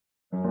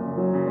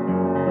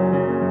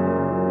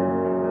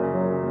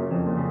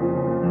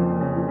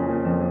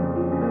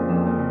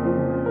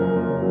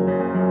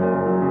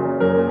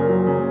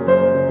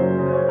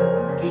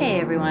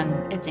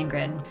everyone, it's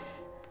Ingrid.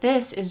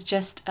 This is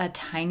just a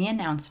tiny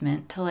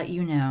announcement to let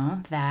you know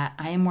that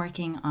I am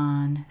working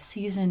on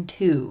season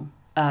 2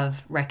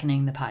 of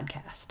Reckoning the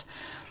Podcast.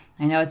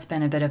 I know it's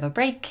been a bit of a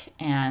break,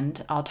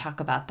 and I'll talk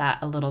about that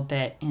a little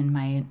bit in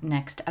my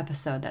next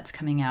episode that's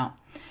coming out.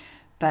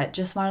 But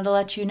just wanted to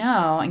let you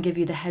know and give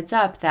you the heads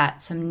up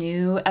that some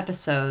new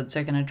episodes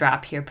are going to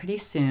drop here pretty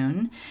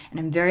soon, and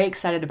I'm very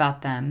excited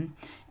about them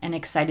and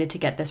excited to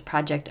get this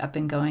project up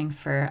and going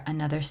for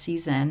another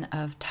season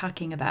of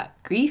talking about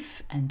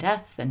grief and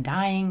death and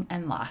dying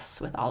and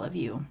loss with all of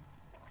you.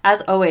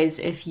 As always,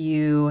 if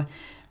you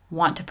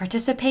want to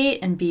participate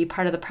and be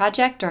part of the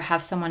project or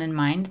have someone in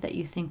mind that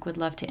you think would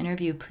love to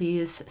interview,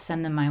 please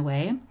send them my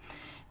way.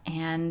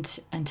 And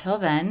until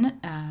then,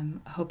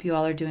 hope you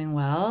all are doing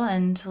well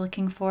and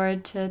looking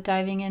forward to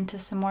diving into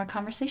some more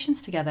conversations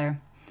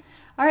together.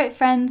 All right,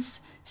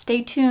 friends,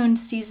 stay tuned.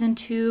 Season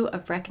 2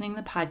 of Reckoning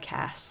the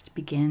Podcast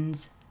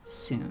begins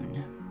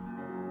soon.